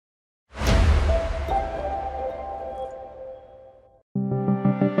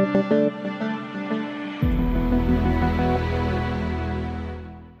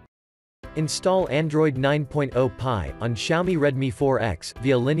Install Android 9.0 Pie on Xiaomi Redmi 4X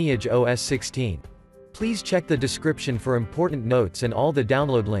via LineageOS 16. Please check the description for important notes and all the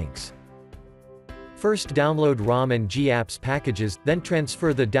download links. First download ROM and GApps packages, then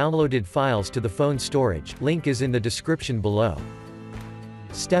transfer the downloaded files to the phone storage, link is in the description below.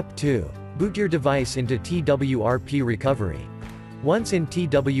 Step 2. Boot your device into TWRP recovery. Once in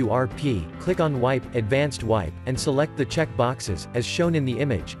TWRP, click on Wipe, Advanced Wipe, and select the check boxes, as shown in the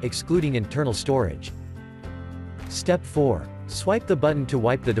image, excluding internal storage. Step 4. Swipe the button to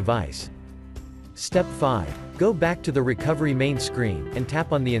wipe the device. Step 5. Go back to the recovery main screen, and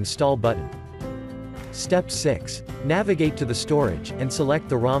tap on the Install button. Step 6. Navigate to the storage, and select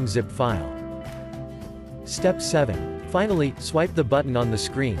the ROM zip file. Step 7. Finally, swipe the button on the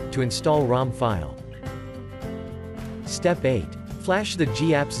screen, to install ROM file. Step 8. Flash the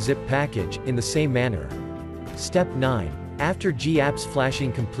GApps zip package, in the same manner. Step 9. After GApps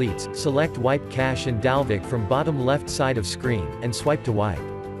flashing completes, select Wipe Cache and dalvik from bottom left side of screen, and swipe to wipe.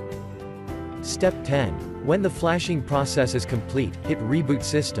 Step 10. When the flashing process is complete, hit Reboot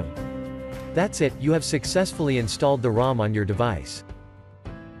System. That's it, you have successfully installed the ROM on your device.